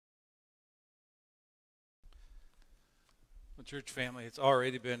Well, church family, it's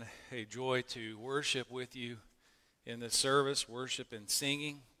already been a joy to worship with you in this service, worship and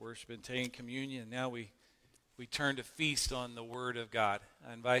singing, worship and taking communion. And now we turn to feast on the Word of God.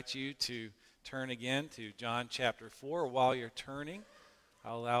 I invite you to turn again to John chapter 4. While you're turning,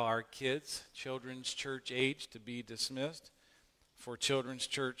 I'll allow our kids, children's church age, to be dismissed for children's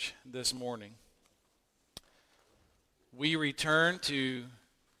church this morning. We return to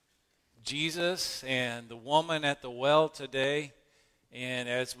Jesus and the woman at the well today. And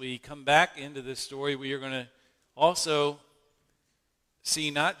as we come back into this story, we are going to also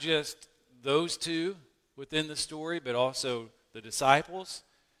see not just those two within the story, but also the disciples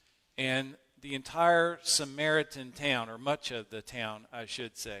and the entire Samaritan town, or much of the town, I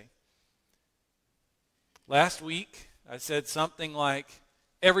should say. Last week, I said something like,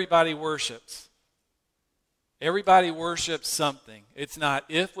 everybody worships. Everybody worships something. It's not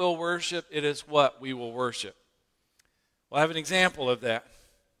if we'll worship, it is what we will worship. Well, I have an example of that.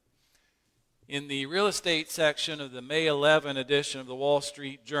 In the real estate section of the May 11 edition of the Wall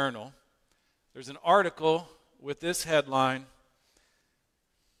Street Journal, there's an article with this headline,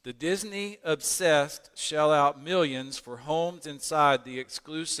 "The Disney Obsessed Shell Out Millions for Homes Inside the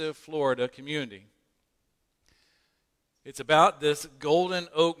Exclusive Florida Community." It's about this Golden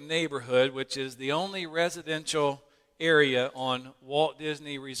Oak neighborhood, which is the only residential area on Walt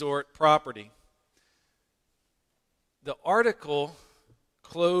Disney Resort property. The article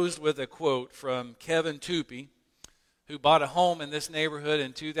closed with a quote from Kevin Toopy, who bought a home in this neighborhood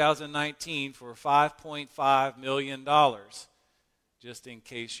in 2019 for $5.5 million. Just in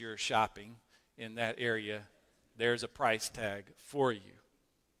case you're shopping in that area, there's a price tag for you.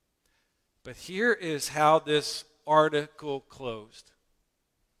 But here is how this article closed.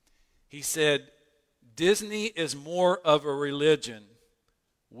 He said, "Disney is more of a religion.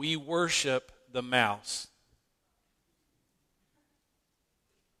 We worship the mouse."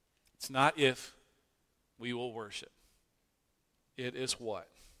 It's not if we will worship. It is what.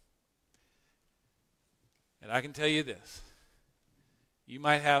 And I can tell you this. You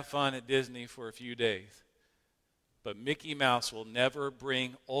might have fun at Disney for a few days, but Mickey Mouse will never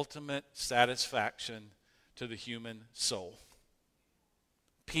bring ultimate satisfaction to the human soul.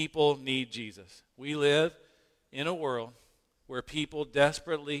 People need Jesus. We live in a world where people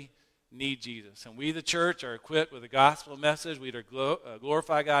desperately need Jesus. And we, the church, are equipped with a gospel message. We are to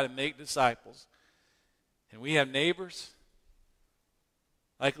glorify God and make disciples. And we have neighbors.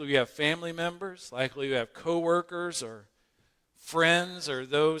 Likely we have family members. Likely we have co-workers or friends or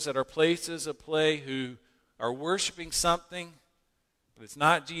those at our places of play who are worshiping something, but it's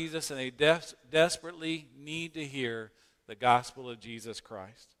not Jesus, and they desperately need to hear the gospel of Jesus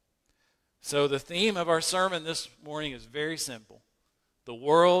Christ. So the theme of our sermon this morning is very simple. The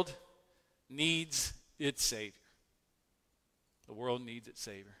world needs its Savior. The world needs its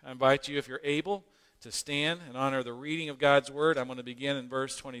Savior. I invite you, if you're able, to stand and honor the reading of God's Word. I'm going to begin in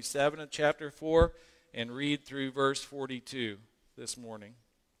verse 27 of chapter 4 and read through verse 42 this morning.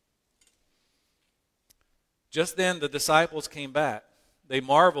 Just then the disciples came back. They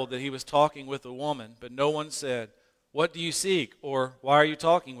marveled that he was talking with a woman, but no one said, "What do you seek?" or "Why are you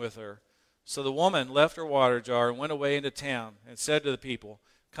talking with her?" So the woman left her water jar and went away into town and said to the people,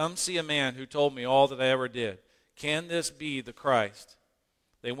 "Come see a man who told me all that I ever did. Can this be the Christ?"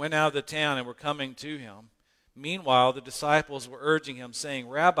 They went out of the town and were coming to him. Meanwhile, the disciples were urging him, saying,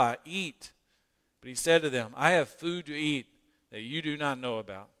 "Rabbi, eat." But he said to them, "I have food to eat that you do not know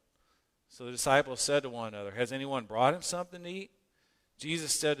about." So the disciples said to one another, "Has anyone brought him something to eat?"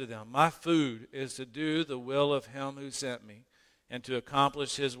 Jesus said to them, "My food is to do the will of him who sent me and to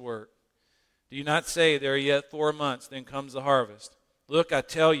accomplish his work. Do you not say, 'There are yet 4 months, then comes the harvest'? Look, I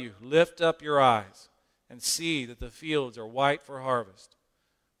tell you, lift up your eyes and see that the fields are white for harvest.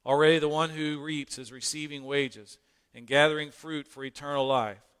 Already the one who reaps is receiving wages and gathering fruit for eternal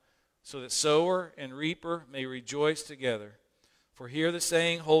life, so that sower and reaper may rejoice together. For here the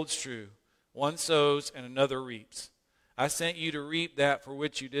saying holds true, one sows and another reaps. I sent you to reap that for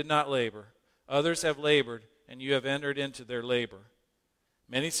which you did not labor. Others have labored, and you have entered into their labor."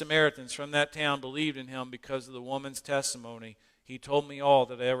 Many Samaritans from that town believed in him because of the woman's testimony. "He told me all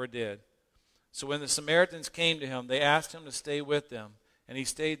that I ever did." So when the Samaritans came to him, they asked him to stay with them, and he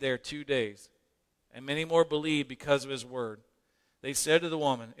stayed there 2 days. And many more believed because of his word. They said to the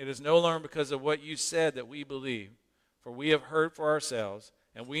woman, "It is no longer because of what you said that we believe, for we have heard for ourselves,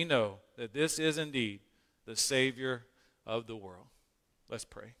 and we know that this is indeed the Savior of the world." Let's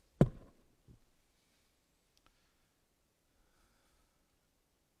pray.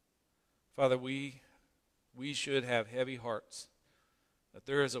 Father, we should have heavy hearts, that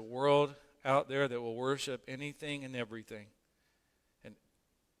there is a world out there that will worship anything and everything.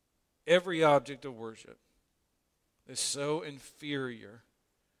 every object of worship is so inferior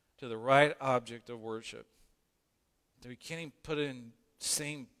to the right object of worship that we can't even put it in the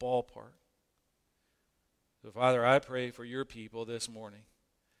same ballpark. So, Father, I pray for your people this morning.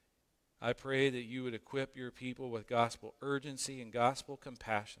 I pray that you would equip your people with gospel urgency and gospel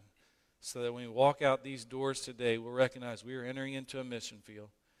compassion so that when we walk out these doors today, we'll recognize we are entering into a mission field.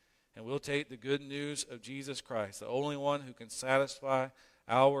 And we'll take the good news of Jesus Christ, the only one who can satisfy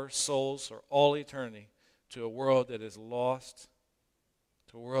our souls for all eternity, to a world that is lost,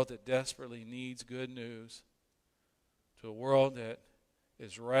 to a world that desperately needs good news, to a world that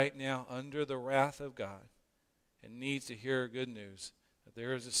is right now under the wrath of God and needs to hear good news that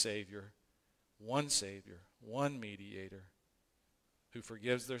there is a Savior, one mediator, who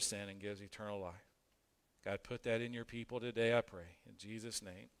forgives their sin and gives eternal life. God, put that in your people today, I pray. In Jesus'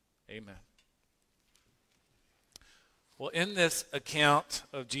 name, amen. Well, in this account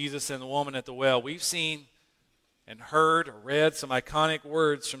of Jesus and the woman at the well, we've seen and heard or read some iconic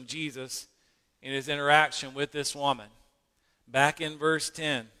words from Jesus in his interaction with this woman. Back in verse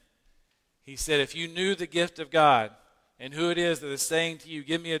 10, he said, if you knew the gift of God and who it is that is saying to you,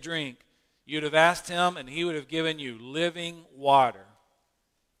 give me a drink, you'd have asked him and he would have given you living water.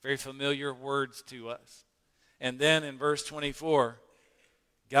 Very familiar words to us. And then in verse 24,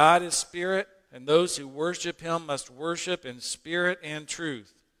 God is spirit, and those who worship him must worship in spirit and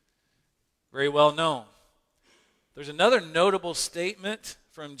truth. Very well known. There's another notable statement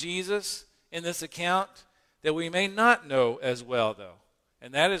from Jesus in this account that we may not know as well, though.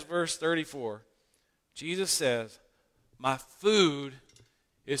 And that is verse 34. Jesus says, my food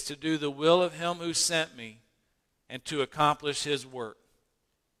is to do the will of him who sent me and to accomplish his work.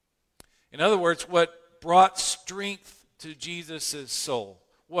 In other words, what brought strength to Jesus' soul,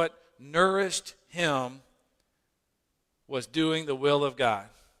 what nourished him, was doing the will of God.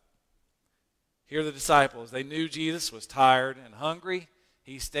 Here are the disciples. They knew Jesus was tired and hungry.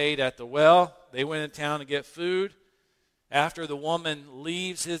 He stayed at the well. They went in town to get food. After the woman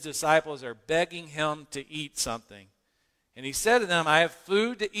leaves, his disciples are begging him to eat something. And he said to them, I have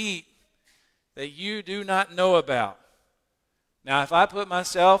food to eat that you do not know about. Now, if I put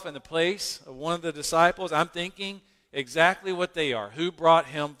myself in the place of one of the disciples, I'm thinking exactly what they are. Who brought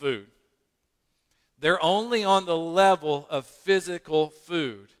him food? They're only on the level of physical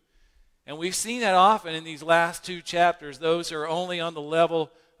food. And we've seen that often in these last two chapters, those who are only on the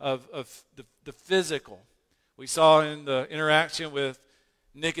level of the physical. We saw in the interaction with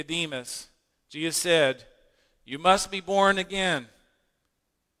Nicodemus, Jesus said, you must be born again,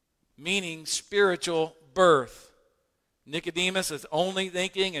 meaning spiritual birth. Nicodemus is only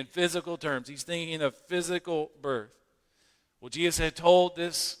thinking in physical terms. He's thinking of physical birth. Well, Jesus had told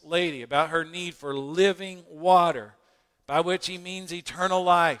this lady about her need for living water, by which he means eternal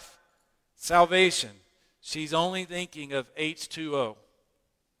life, salvation. She's only thinking of H2O.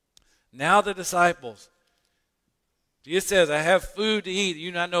 Now the disciples, Jesus says, I have food to eat that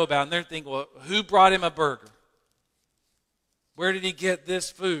you do not know about. And they're thinking, well, who brought him a burger? Where did he get this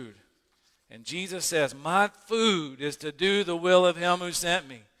food? And Jesus says, my food is to do the will of him who sent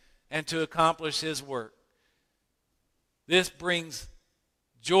me and to accomplish his work. This brings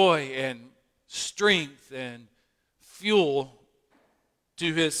joy and strength and fuel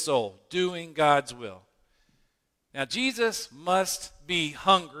to his soul, doing God's will. Now, Jesus must be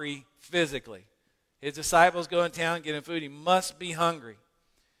hungry physically. His disciples go in town getting food. He must be hungry.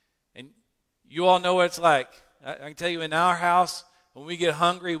 And you all know what it's like. I can tell you in our house, when we get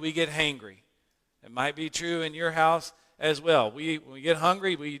hungry, we get hangry. It might be true in your house as well. When we get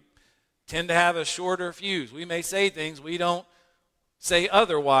hungry, we tend to have a shorter fuse. We may say things we don't say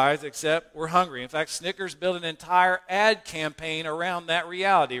otherwise except we're hungry. In fact, Snickers built an entire ad campaign around that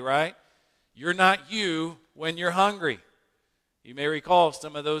reality, right? You're not you when you're hungry. You may recall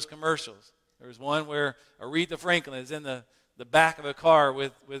some of those commercials. There was one where Aretha Franklin is in the back of a car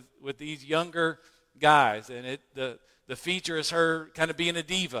with these younger guys, and the feature is her kind of being a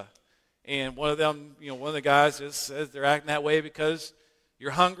diva. And one of them, one of the guys just says they're acting that way because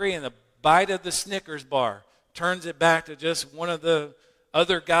you're hungry, and the bite of the Snickers bar turns it back to just one of the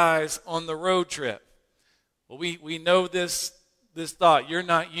other guys on the road trip. Well, we know this thought, you're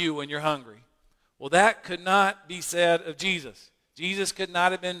not you when you're hungry. Well, that could not be said of Jesus. Jesus could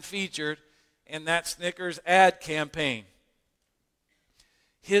not have been featured in that Snickers ad campaign.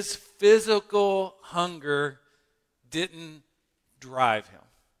 His physical hunger didn't drive him.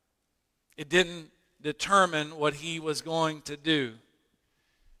 It didn't determine what he was going to do.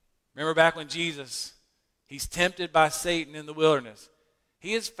 Remember back when he's tempted by Satan in the wilderness.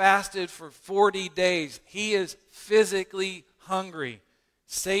 He has fasted for 40 days. He is physically hungry.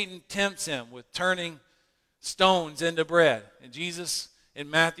 Satan tempts him with turning stones into bread. And Jesus, in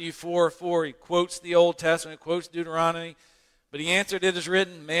Matthew 4:4, he quotes the Old Testament, quotes Deuteronomy. But he answered, "It is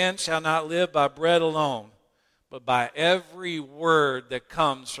written, man shall not live by bread alone, but by every word that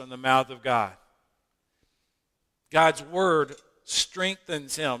comes from the mouth of God." God's word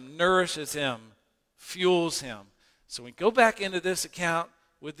strengthens him, nourishes him, fuels him. So we go back into this account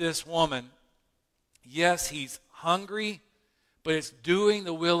with this woman. Yes, he's hungry, but it's doing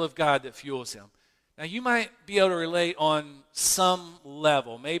the will of God that fuels him. Now, you might be able to relate on some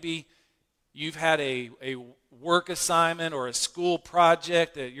level. Maybe you've had a work assignment or a school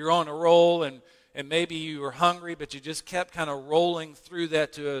project that you're on a roll, and maybe you were hungry, but you just kept kind of rolling through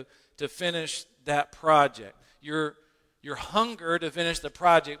that to finish that project. Your hunger to finish the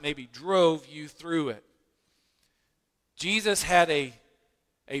project maybe drove you through it. Jesus had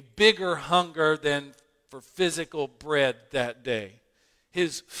a bigger hunger than for physical bread that day.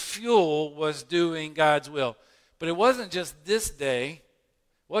 His fuel was doing God's will. But it wasn't just this day. It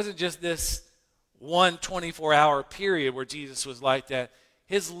wasn't just this one 24-hour period where Jesus was like that.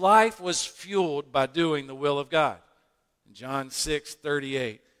 His life was fueled by doing the will of God. In John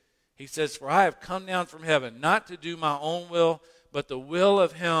 6:38, he says, "For I have come down from heaven, not to do my own will, but the will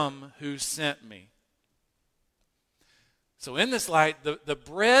of him who sent me." So in this light, the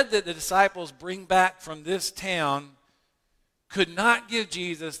bread that the disciples bring back from this town could not give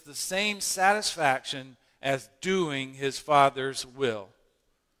Jesus the same satisfaction as doing his Father's will.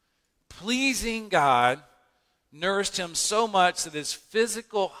 Pleasing God nourished him so much that his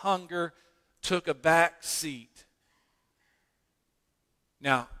physical hunger took a back seat.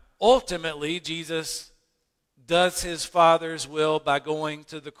 Now, ultimately, Jesus does his Father's will by going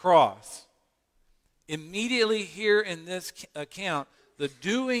to the cross. Immediately here in this account, the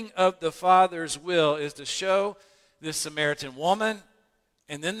doing of the Father's will is to show this Samaritan woman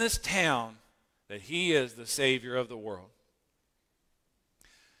and then this town that he is the Savior of the world.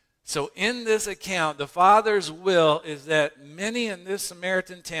 So in this account, the Father's will is that many in this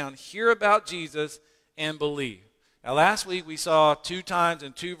Samaritan town hear about Jesus and believe. Now last week we saw 2 times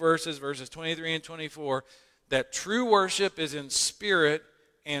in 2 verses, verses 23 and 24, that true worship is in spirit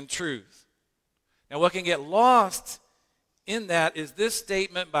and truth. Now what can get lost in that is this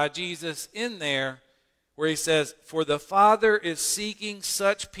statement by Jesus in there where he says, "For the Father is seeking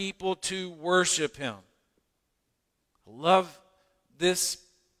such people to worship him." I love this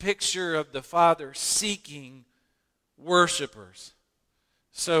picture of the Father seeking worshipers.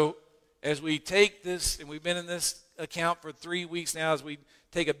 So as we take this, and we've been in this account for 3 weeks now, as we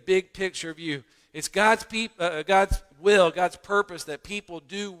take a big picture view, it's God's will, God's purpose that people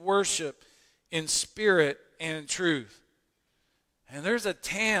do worship in spirit and in truth. And there's a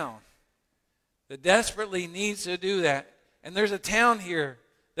town that desperately needs to do that. And there's a town here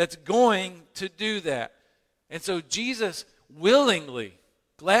that's going to do that. And so Jesus willingly,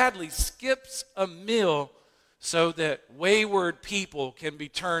 gladly skips a meal so that wayward people can be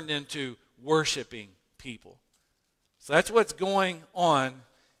turned into worshiping people. So that's what's going on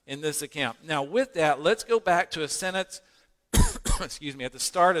in this account. Now with that, let's go back to a sentence excuse me, at the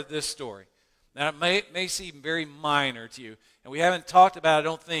start of this story. Now it may seem very minor to you, and we haven't talked about it, I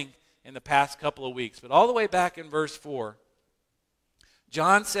don't think, in the past couple of weeks. But all the way back in verse 4,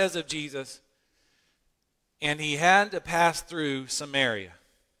 John says of Jesus, "And he had to pass through Samaria."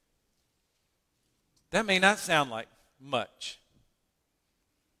 That may not sound like much.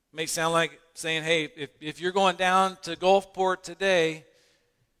 It may sound like saying, hey, if you're going down to Gulfport today,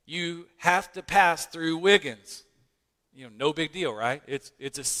 you have to pass through Wiggins. No big deal, right?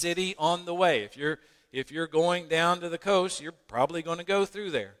 It's a city on the way. If you're going down to the coast, you're probably going to go through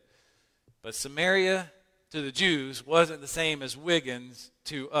there. But Samaria to the Jews wasn't the same as Wiggins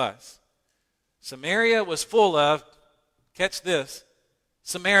to us. Samaria was full of, catch this,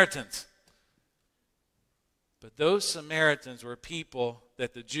 Samaritans. But those Samaritans were people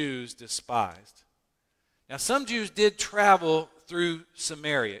that the Jews despised. Now, some Jews did travel through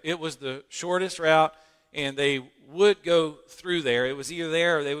Samaria. It was the shortest route, and they would go through there. It was either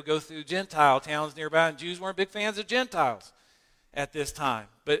there or they would go through Gentile towns nearby, and Jews weren't big fans of Gentiles at this time.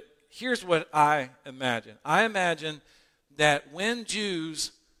 But here's what I imagine. I imagine that when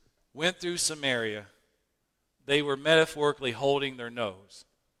Jews went through Samaria, they were metaphorically holding their nose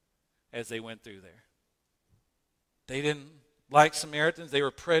as they went through there. They didn't like Samaritans. They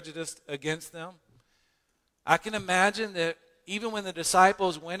were prejudiced against them. I can imagine that even when the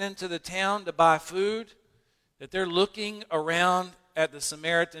disciples went into the town to buy food, that they're looking around at the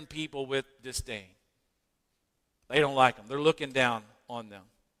Samaritan people with disdain. They don't like them. They're looking down on them.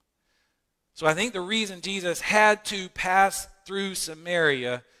 So I think the reason Jesus had to pass through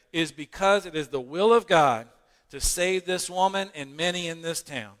Samaria is because it is the will of God to save this woman and many in this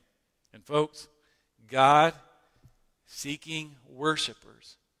town. And folks, God seeking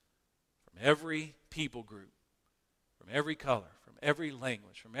worshipers from every people group, from every color, from every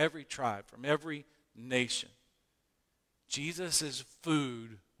language, from every tribe, from every nation. Jesus'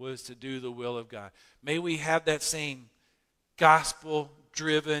 food was to do the will of God. May we have that same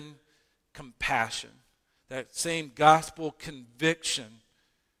gospel-driven compassion, that same gospel conviction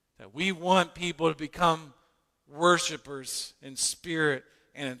that we want people to become worshipers in spirit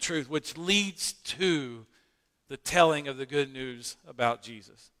and in truth, which leads to the telling of the good news about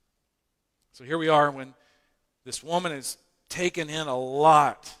Jesus. So here we are when this woman has taken in a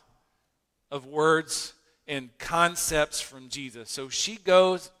lot of words and concepts from Jesus. So she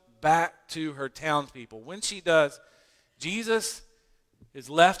goes back to her townspeople. When she does, Jesus is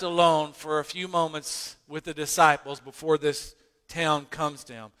left alone for a few moments with the disciples before this town comes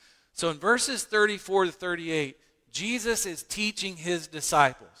to him. So in verses 34 to 38, Jesus is teaching his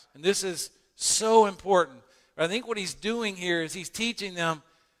disciples. And this is so important. But I think what he's doing here is he's teaching them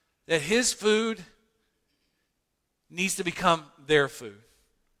that his food needs to become their food.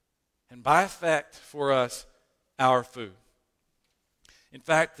 And by effect for us, our food. In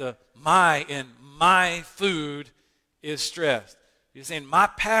fact, the my in my food is stressed. He's saying my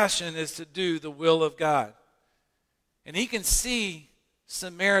passion is to do the will of God. And he can see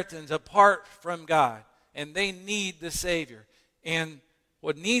Samaritans apart from God, and they need the Savior. And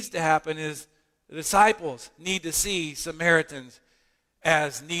what needs to happen is the disciples need to see Samaritans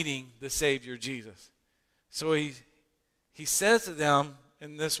as needing the Savior Jesus. So he says to them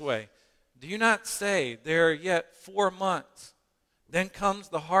in this way, do you not say there are yet 4 months, then comes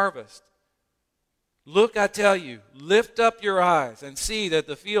the harvest? Look, I tell you, lift up your eyes and see that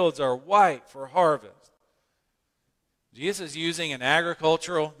the fields are white for harvest. Jesus is using an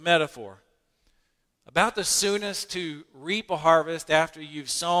agricultural metaphor. About the soonest to reap a harvest after you've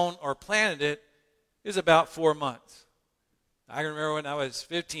sown or planted it is about 4 months. I remember when I was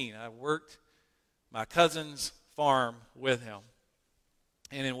 15, I worked my cousin's farm with him.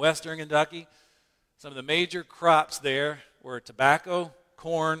 And in western Kentucky, some of the major crops there were tobacco,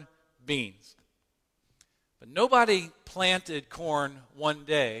 corn, beans. But nobody planted corn one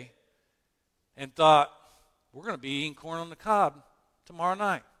day and thought, we're going to be eating corn on the cob tomorrow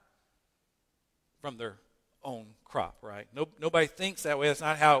night from their own crop, right? Nobody thinks that way. That's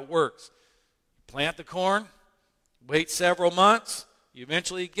not how it works. Plant the corn, wait several months, you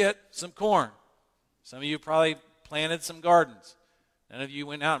eventually get some corn. Some of you probably planted some gardens. None of you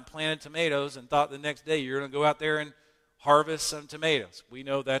went out and planted tomatoes and thought the next day you're going to go out there and harvest some tomatoes. We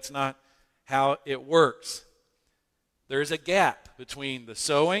know that's not how it works. There's a gap between the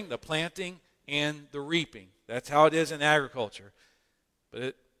sowing, the planting, and the reaping. That's how it is in agriculture.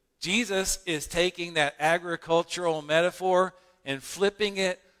 But Jesus is taking that agricultural metaphor and flipping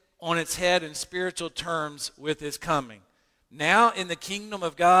it on its head in spiritual terms with his coming. Now in the kingdom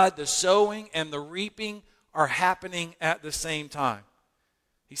of God, the sowing and the reaping are happening at the same time.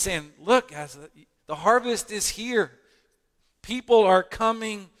 He's saying, look, guys, the harvest is here. People are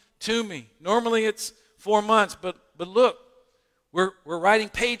coming to me. Normally it's 4 months, but look, we're writing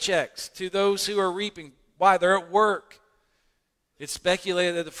paychecks to those who are reaping. Why? They're at work. It's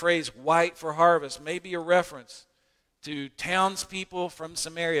speculated that the phrase white for harvest may be a reference to townspeople from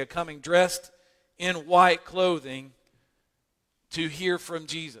Samaria coming dressed in white clothing to hear from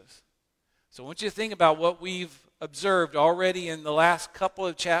Jesus. So I want you to think about what we've observed already in the last couple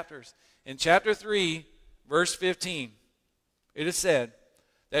of chapters. In chapter 3, verse 15, it is said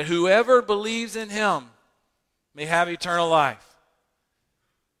that whoever believes in him may have eternal life.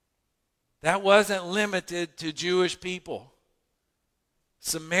 That wasn't limited to Jewish people.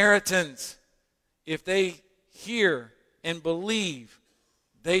 Samaritans, if they hear and believe,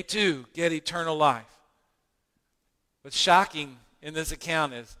 they too get eternal life. What's shocking in this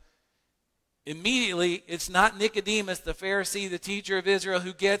account is immediately it's not Nicodemus, the Pharisee, the teacher of Israel,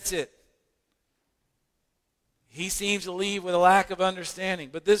 who gets it. He seems to leave with a lack of understanding.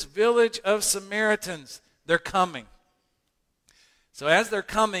 But this village of Samaritans, they're coming. So as they're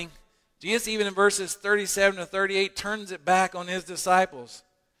coming, Jesus, even in verses 37 to 38, turns it back on his disciples.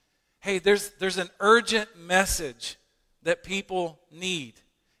 Hey, there's an urgent message that people need.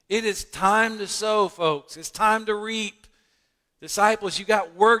 It is time to sow, folks. It's time to reap. Disciples, you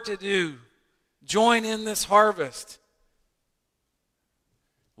got work to do. Join in this harvest.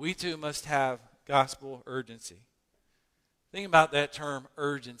 We too must have gospel urgency. Think about that term,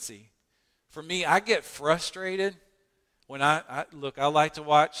 urgency. For me, I get frustrated when I like to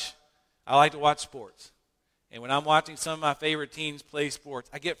watch sports. And when I'm watching some of my favorite teams play sports,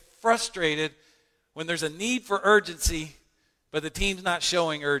 I get frustrated when there's a need for urgency, but the team's not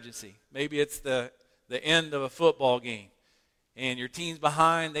showing urgency. Maybe it's the end of a football game, and your team's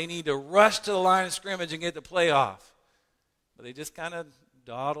behind. They need to rush to the line of scrimmage and get the play off. But they just kind of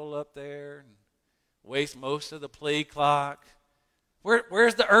dawdle up there and waste most of the play clock.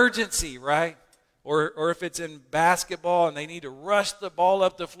 Where's the urgency, right? Or if it's in basketball and they need to rush the ball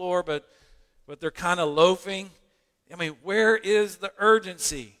up the floor, but they're kind of loafing. I mean, where is the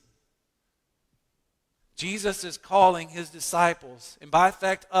urgency? Jesus is calling his disciples, and by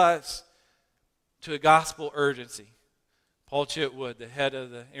effect us, to a gospel urgency. Paul Chitwood, the head of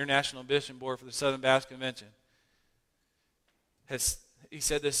the International Mission Board for the Southern Baptist Convention, he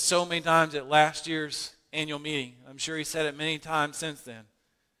said this so many times at last year's annual meeting. I'm sure he said it many times since then.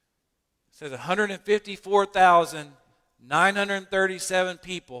 It says 154,937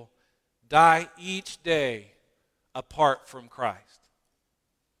 people die each day apart from Christ.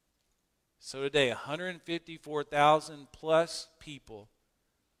 So today, 154,000 plus people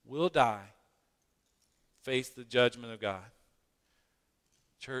will die, face the judgment of God.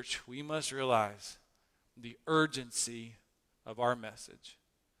 Church, we must realize the urgency of our message.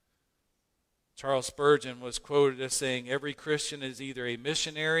 Charles Spurgeon was quoted as saying, every Christian is either a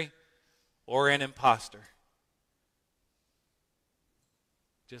missionary or an imposter.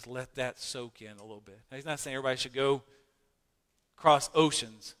 Just let that soak in a little bit. Now, he's not saying everybody should go cross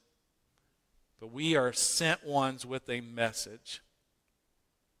oceans, but we are sent ones with a message.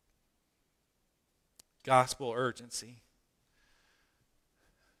 Gospel urgency.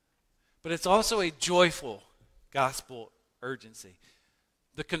 But it's also a joyful gospel urgency.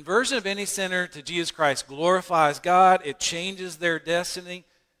 The conversion of any sinner to Jesus Christ glorifies God. It changes their destiny.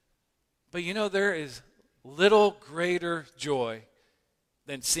 But you know, there is little greater joy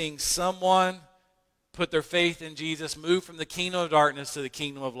than seeing someone put their faith in Jesus, move from the kingdom of darkness to the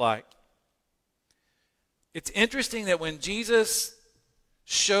kingdom of light. It's interesting that when Jesus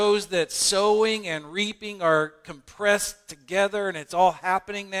shows that sowing and reaping are compressed together and it's all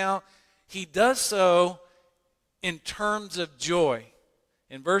happening now, he does so in terms of joy.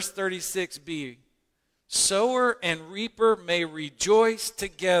 In verse 36b, sower and reaper may rejoice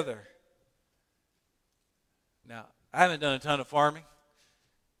together. Now, I haven't done a ton of farming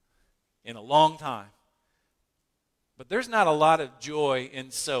in a long time, but there's not a lot of joy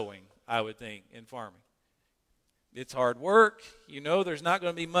in sowing, I would think, in farming. It's hard work. You know, there's not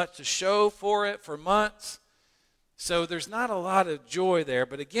going to be much to show for it for months. So there's not a lot of joy there.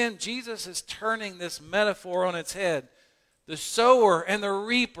 But again, Jesus is turning this metaphor on its head. The sower and the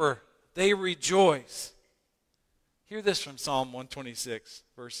reaper, they rejoice. Hear this from Psalm 126,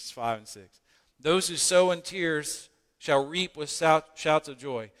 verses 5 and 6. Those who sow in tears shall reap with shouts of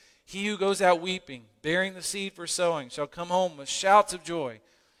joy. He who goes out weeping, bearing the seed for sowing, shall come home with shouts of joy,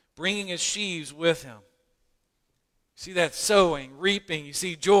 bringing his sheaves with him. See that sowing, reaping, you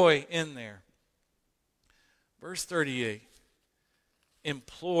see joy in there. Verse 38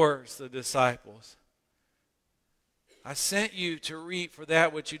 implores the disciples, I sent you to reap for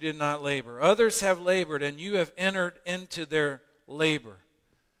that which you did not labor. Others have labored, and you have entered into their labor.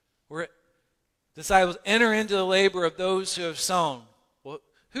 Disciples, enter into the labor of those who have sown. Well,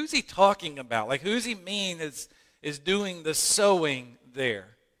 who's he talking about? Like, who's he mean is doing the sowing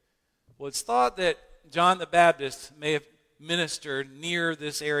there? Well, it's thought that John the Baptist may have ministered near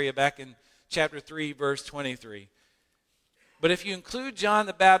this area back in chapter 3, verse 23. But if you include John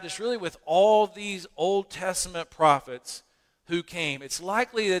the Baptist really with all these Old Testament prophets who came, it's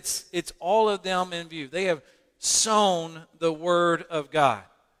likely that it's all of them in view. They have sown the word of God.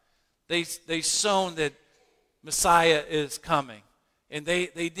 They sown that Messiah is coming. And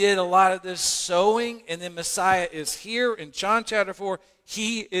they did a lot of this sowing, and then Messiah is here. In John chapter 4,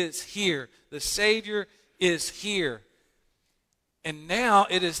 he is here. The Savior is here. And now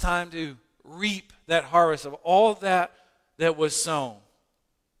it is time to reap that harvest of all that was sown.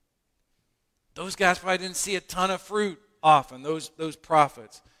 Those guys probably didn't see a ton of fruit often, those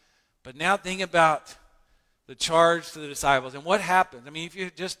prophets. But now think about the charge to the disciples and what happened. I mean, if you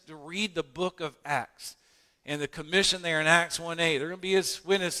just read the book of Acts and the commission there in Acts 1:8, they're going to be his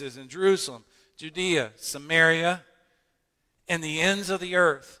witnesses in Jerusalem, Judea, Samaria, and the ends of the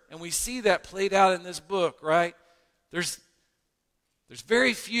earth. And we see that played out in this book, right? There's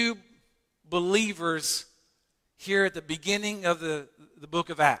very few believers here at the beginning of the book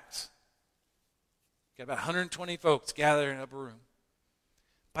of Acts. Got about 120 folks gathered in an upper room.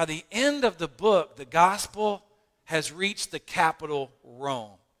 By the end of the book, the gospel has reached the capital,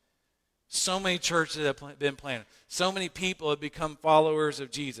 Rome. So many churches have been planted. So many people have become followers of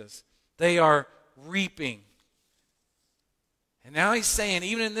Jesus. They are reaping And now he's saying,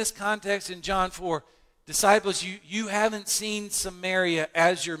 even in this context in John 4, disciples, you haven't seen Samaria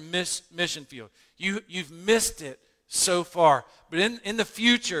as your mission field. You've missed it so far. But in the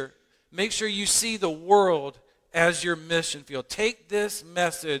future, make sure you see the world as your mission field. Take this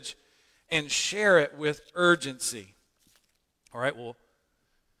message and share it with urgency. All right, well,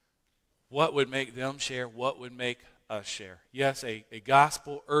 what would make them share? What would make us share? Yes, a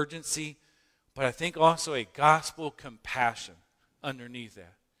gospel urgency, but I think also a gospel compassion underneath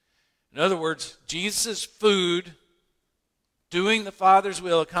that. In other words, Jesus' food, doing the Father's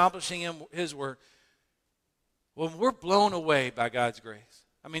will, accomplishing His work, when we're blown away by God's grace.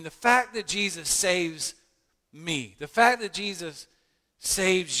 I mean, the fact that Jesus saves me, the fact that Jesus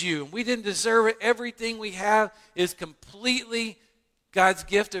saves you, and we didn't deserve it, everything we have is completely God's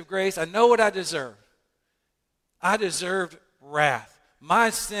gift of grace. I know what I deserve. I deserved wrath. My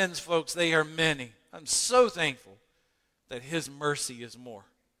sins, folks, they are many. I'm so thankful that His mercy is more.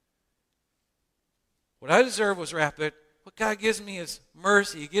 What I deserve was wrath, but what God gives me is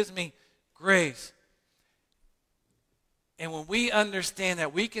mercy. He gives me grace. And when we understand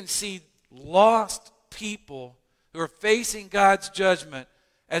that, we can see lost people who are facing God's judgment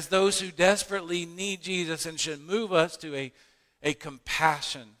as those who desperately need Jesus, and should move us to a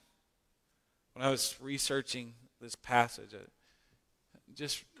compassion. When I was researching this passage,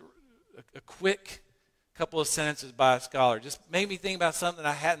 just a quick couple of sentences by a scholar just made me think about something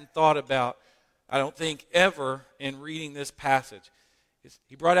I hadn't thought about, I don't think, ever in reading this passage.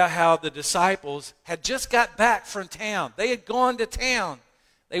 He brought out how the disciples had just got back from town. They had gone to town.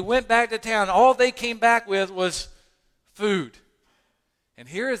 They went back to town. All they came back with was food. And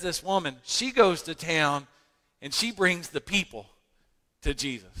here is this woman. She goes to town and she brings the people to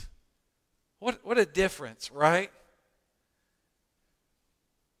Jesus. What a difference, right?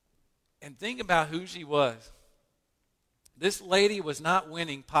 And think about who she was. This lady was not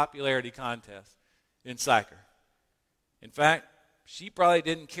winning popularity contests in Sychar. In fact, she probably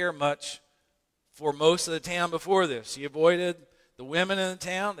didn't care much for most of the town before this. She avoided the women in the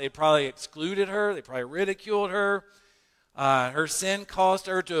town. They probably excluded her. They probably ridiculed her. Her sin caused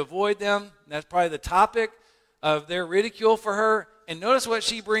her to avoid them. That's probably the topic of their ridicule for her. And notice what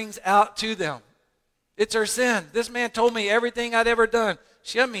she brings out to them. It's her sin. This man told me everything I'd ever done.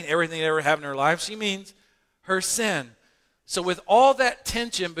 She doesn't mean everything that ever happened in her life. She means her sin. So with all that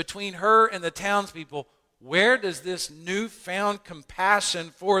tension between her and the townspeople, where does this newfound compassion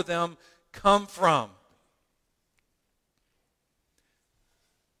for them come from?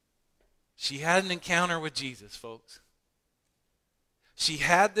 She had an encounter with Jesus, folks. She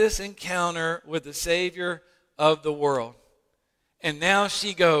had this encounter with the Savior of the world. And now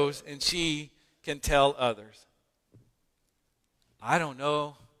she goes and she can tell others. I don't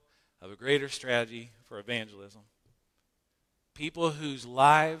know of a greater strategy for evangelism. People whose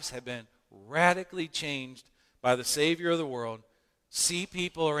lives have been radically changed by the Savior of the world see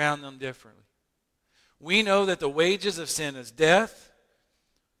people around them differently. We know that the wages of sin is death.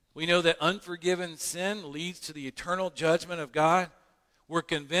 We know that unforgiven sin leads to the eternal judgment of God. We're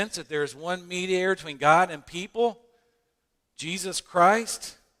convinced that there is one mediator between God and people, Jesus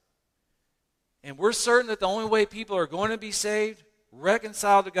Christ. And we're certain that the only way people are going to be saved,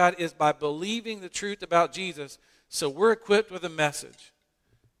 reconciled to God, is by believing the truth about Jesus. So we're equipped with a message.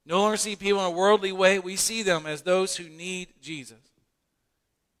 No longer see people in a worldly way. We see them as those who need Jesus.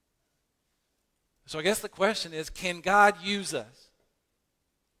 So I guess the question is, can God use us?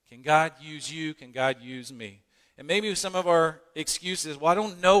 Can God use you? Can God use me? And maybe some of our excuses, well, I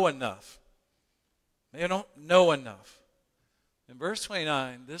don't know enough. Maybe I don't know enough. In verse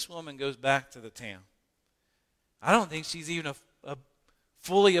 29, this woman goes back to the town. I don't think she's even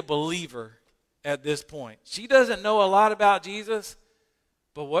fully a believer at this point. She doesn't know a lot about Jesus,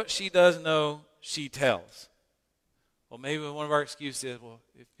 but what she does know, she tells. Well, maybe one of our excuses is, well,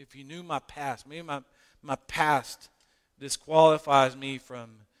 if you knew my past, maybe my past disqualifies me from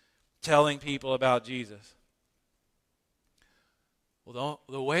telling people about Jesus. Well,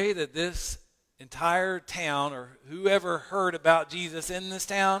 the way that this entire town, or whoever heard about Jesus in this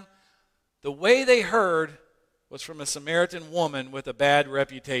town, the way they heard was from a Samaritan woman with a bad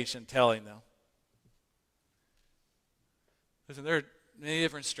reputation telling them. Listen, there are many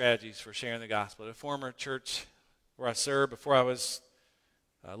different strategies for sharing the gospel. At a former church where I served, before I was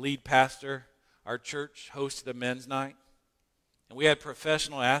lead pastor, our church hosted a men's night. And we had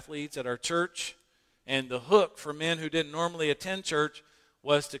professional athletes at our church. And the hook for men who didn't normally attend church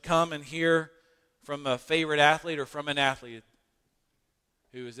was to come and hear from a favorite athlete or from an athlete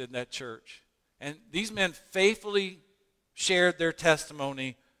who was in that church. And these men faithfully shared their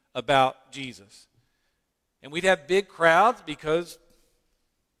testimony about Jesus. And we'd have big crowds because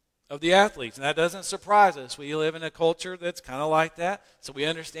of the athletes. And that doesn't surprise us. We live in a culture that's kind of like that. So we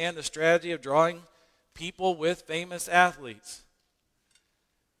understand the strategy of drawing people with famous athletes.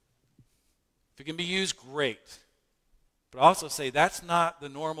 If it can be used, great. But also say that's not the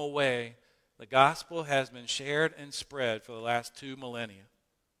normal way the gospel has been shared and spread for the last 2 millennia.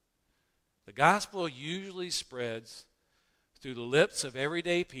 The gospel usually spreads through the lips of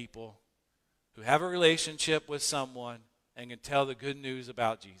everyday people who have a relationship with someone and can tell the good news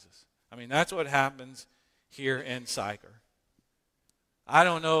about Jesus. I mean, that's what happens here in Sychar. I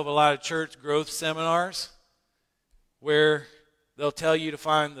don't know of a lot of church growth seminars where they'll tell you to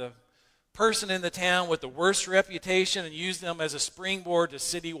find the person in the town with the worst reputation and use them as a springboard to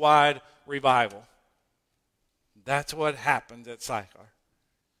citywide revival. That's what happens at Sychar.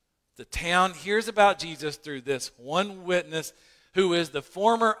 The town hears about Jesus through this one witness who is the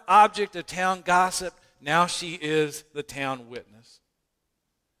former object of town gossip. Now she is the town witness.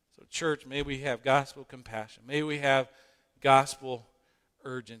 So church, may we have gospel compassion. May we have gospel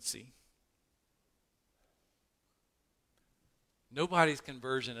urgency. Nobody's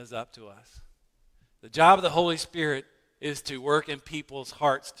conversion is up to us. The job of the Holy Spirit is to work in people's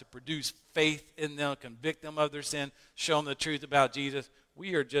hearts, to produce faith in them, convict them of their sin, show them the truth about Jesus.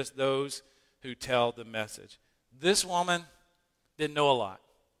 We are just those who tell the message. This woman didn't know a lot.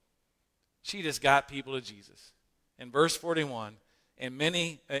 She just got people to Jesus. In verse 41, and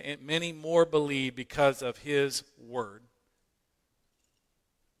many more believed because of his word.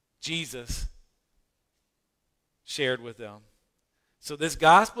 Jesus shared with them. So this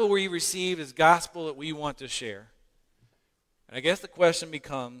gospel we received is gospel that we want to share. And I guess the question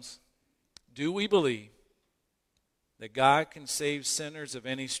becomes, do we believe that God can save sinners of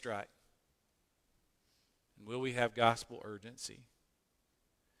any stripe? And will we have gospel urgency?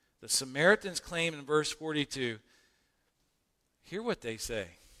 The Samaritans claim in verse 42, hear what they say.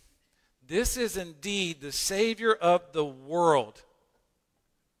 This is indeed the Savior of the world.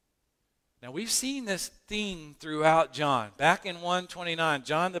 Now we've seen this theme throughout John. Back in 1:29,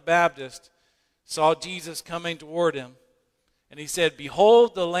 John the Baptist saw Jesus coming toward him. And he said,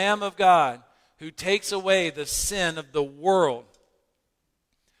 behold the Lamb of God who takes away the sin of the world.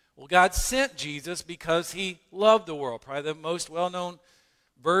 Well, God sent Jesus because he loved the world. Probably the most well-known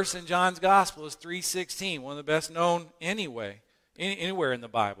verse in John's Gospel is 3:16, one of the best known anywhere in the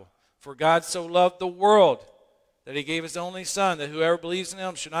Bible. For God so loved the world that he gave his only Son, that whoever believes in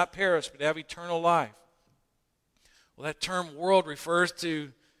him should not perish but have eternal life. Well, that term world refers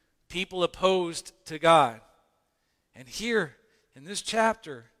to people opposed to God. And here in this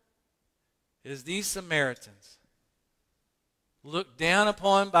chapter is these Samaritans, looked down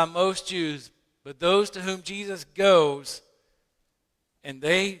upon by most Jews, but those to whom Jesus goes, and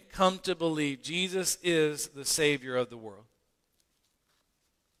they come to believe Jesus is the Savior of the world.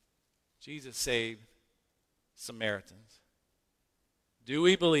 Jesus saved Samaritans. Do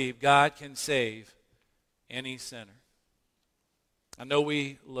we believe God can save any sinner? I know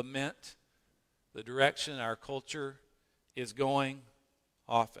we lament the direction our culture is going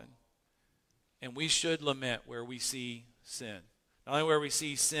often. And we should lament where we see sin. Not only where we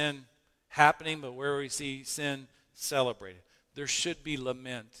see sin happening, but where we see sin celebrated. There should be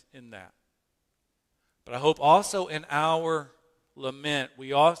lament in that. But I hope also in our lament,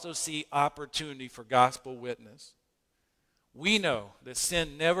 we also see opportunity for gospel witness. We know that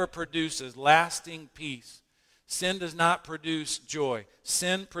sin never produces lasting peace. Sin does not produce joy.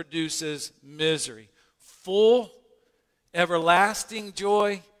 Sin produces misery. Full, everlasting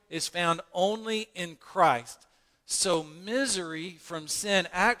joy is found only in Christ. So misery from sin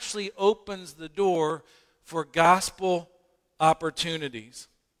actually opens the door for gospel opportunities.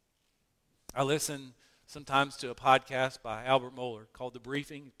 I listen sometimes to a podcast by Albert Mohler called The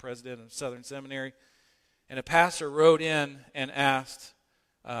Briefing, president of Southern Seminary. And a pastor wrote in and asked,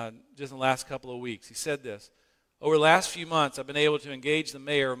 just in the last couple of weeks, he said this: over the last few months, I've been able to engage the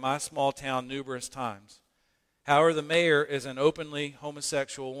mayor of my small town numerous times. However, the mayor is an openly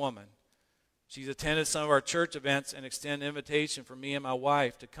homosexual woman. She's attended some of our church events and extended an invitation for me and my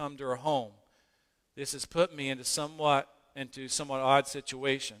wife to come to her home. This has put me into somewhat odd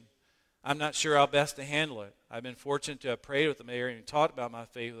situation. I'm not sure how best to handle it. I've been fortunate to have prayed with the mayor and talked about my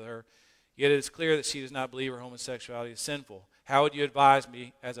faith with her, yet it is clear that she does not believe her homosexuality is sinful. How would you advise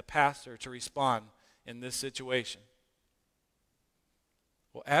me as a pastor to respond in this situation?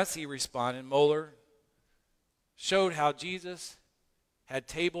 Well, as he responded, Mohler showed how Jesus had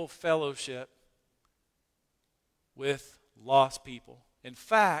table fellowship with lost people. In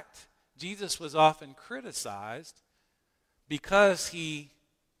fact, Jesus was often criticized because he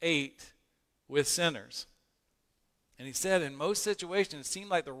ate with sinners. And he said in most situations, it seemed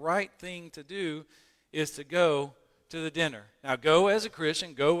like the right thing to do is to go to the dinner. Now, go as a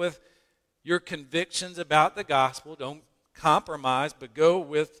Christian, go with your convictions about the gospel. Don't compromise, but go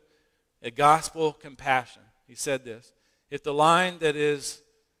with a gospel compassion. He said this. If the line that is,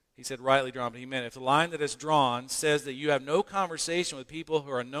 he said rightly drawn, but he meant if the line that is drawn says that you have no conversation with people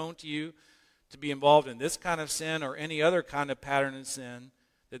who are known to you to be involved in this kind of sin or any other kind of pattern of sin,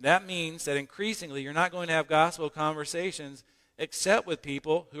 then that means that increasingly you're not going to have gospel conversations except with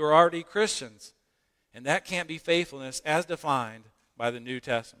people who are already Christians. And that can't be faithfulness as defined by the New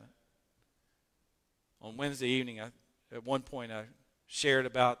Testament. On Wednesday evening, at one point I shared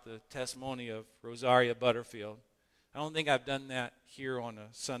about the testimony of Rosaria Butterfield. I don't think I've done that here on a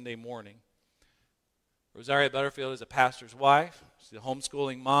Sunday morning. Rosaria Butterfield is a pastor's wife. She's a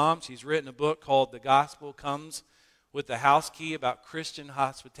homeschooling mom. She's written a book called The Gospel Comes with the House Key about Christian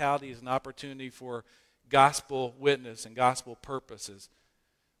hospitality as an opportunity for gospel witness and gospel purposes.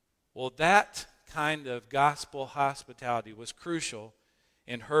 Well, that kind of gospel hospitality was crucial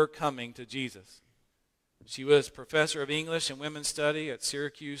in her coming to Jesus. She was professor of English and women's study at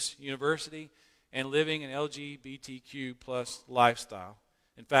Syracuse University and living an LGBTQ plus lifestyle.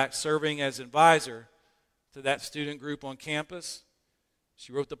 In fact, serving as advisor to that student group on campus,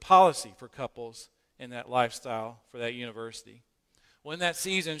 she wrote the policy for couples in that lifestyle for that university. Well, in that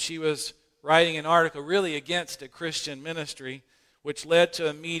season, she was writing an article really against a Christian ministry, which led to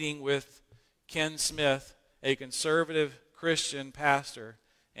a meeting with Ken Smith, a conservative Christian pastor,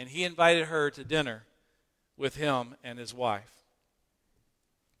 and he invited her to dinner with him and his wife.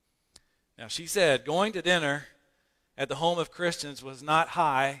 Now, she said, going to dinner at the home of Christians was not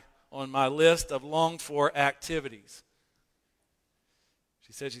high on my list of longed-for activities.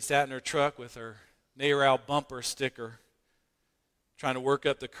 She said she sat in her truck with her NARAL bumper sticker, trying to work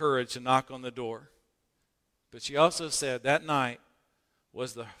up the courage to knock on the door. But she also said that night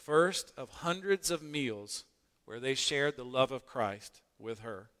was the first of hundreds of meals where they shared the love of Christ with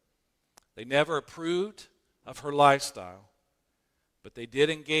her. They never approved of her lifestyle, but they did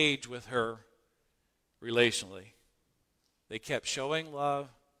engage with her relationally. They kept showing love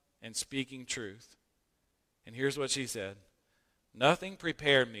and speaking truth. And here's what she said. Nothing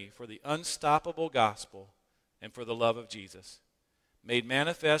prepared me for the unstoppable gospel and for the love of Jesus, made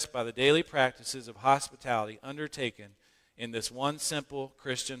manifest by the daily practices of hospitality undertaken in this one simple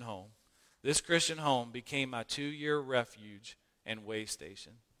Christian home. This Christian home became my 2-year refuge and way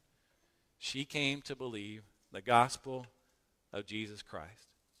station. She came to believe the gospel of Jesus Christ.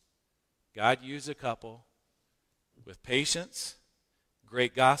 God used a couple with patience,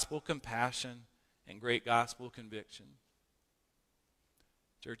 great gospel compassion, and great gospel conviction.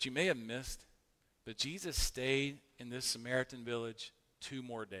 Church, you may have missed, but Jesus stayed in this Samaritan village 2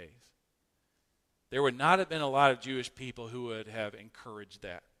 more days. There would not have been a lot of Jewish people who would have encouraged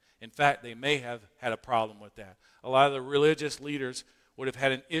that. In fact, they may have had a problem with that. A lot of the religious leaders would have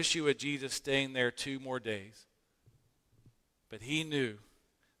had an issue with Jesus staying there 2 more days. But he knew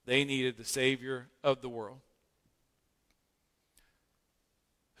they needed the Savior of the world.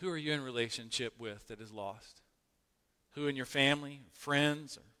 Who are you in relationship with that is lost? Who in your family,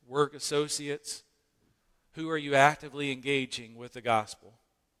 friends, or work associates? Who are you actively engaging with the gospel?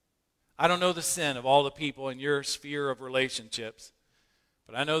 I don't know the sin of all the people in your sphere of relationships,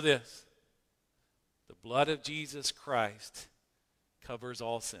 but I know this. The blood of Jesus Christ covers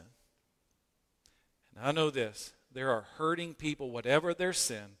all sin. And I know this. There are hurting people, whatever their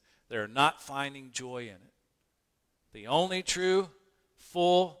sin, that are not finding joy in it. The only true,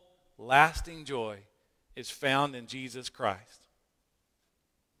 full, lasting joy is found in Jesus Christ.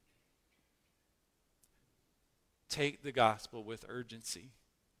 Take the gospel with urgency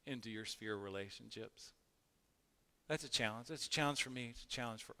into your sphere of relationships. That's a challenge. That's a challenge for me. It's a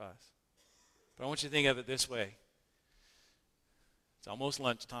challenge for us. But I want you to think of it this way. It's almost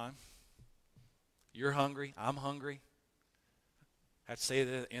lunchtime. You're hungry. I'm hungry. I have to say it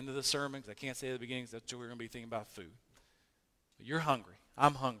at the end of the sermon because I can't say it at the beginning because that's what we're going to be thinking about food. But you're hungry.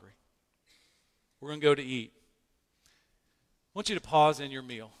 I'm hungry. We're going to go to eat. I want you to pause in your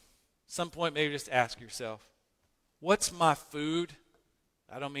meal. At some point, maybe just ask yourself, what's my food?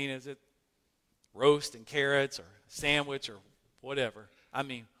 I don't mean is it roast and carrots or sandwich or whatever. I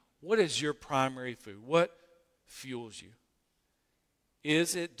mean, what is your primary food? What fuels you?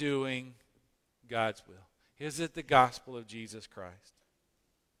 Is it doing God's will? Is it the gospel of Jesus Christ?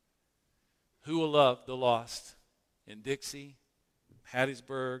 Who will love the lost in Dixie,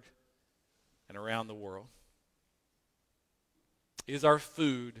 Hattiesburg, and around the world? Is our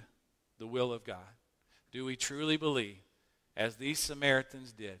food the will of God? Do we truly believe, as these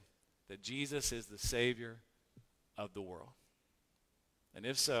Samaritans did, that Jesus is the Savior of the world? And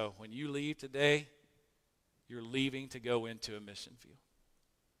if so, when you leave today, you're leaving to go into a mission field.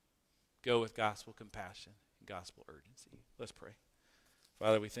 Go with gospel compassion and gospel urgency. Let's pray.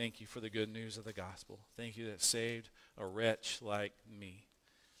 Father, we thank you for the good news of the gospel. Thank you that it saved a wretch like me.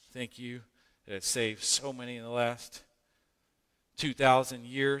 Thank you that it saved so many in the last 2,000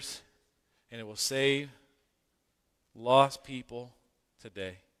 years, and it will save lost people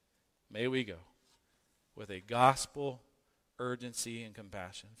today. May we go with a gospel urgency and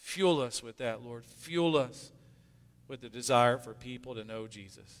compassion. Fuel us with that, Lord. Fuel us with the desire for people to know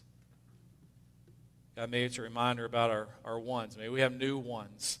Jesus. God, may it's a reminder about our ones. May we have new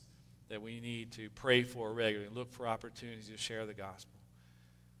ones that we need to pray for regularly, look for opportunities to share the gospel.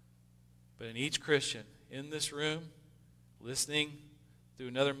 But in each Christian in this room, listening through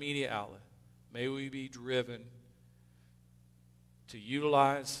another media outlet, may we be driven to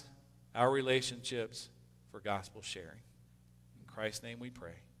utilize our relationships for gospel sharing. In Christ's name we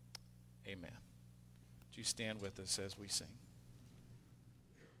pray. Amen. Would you stand with us as we sing?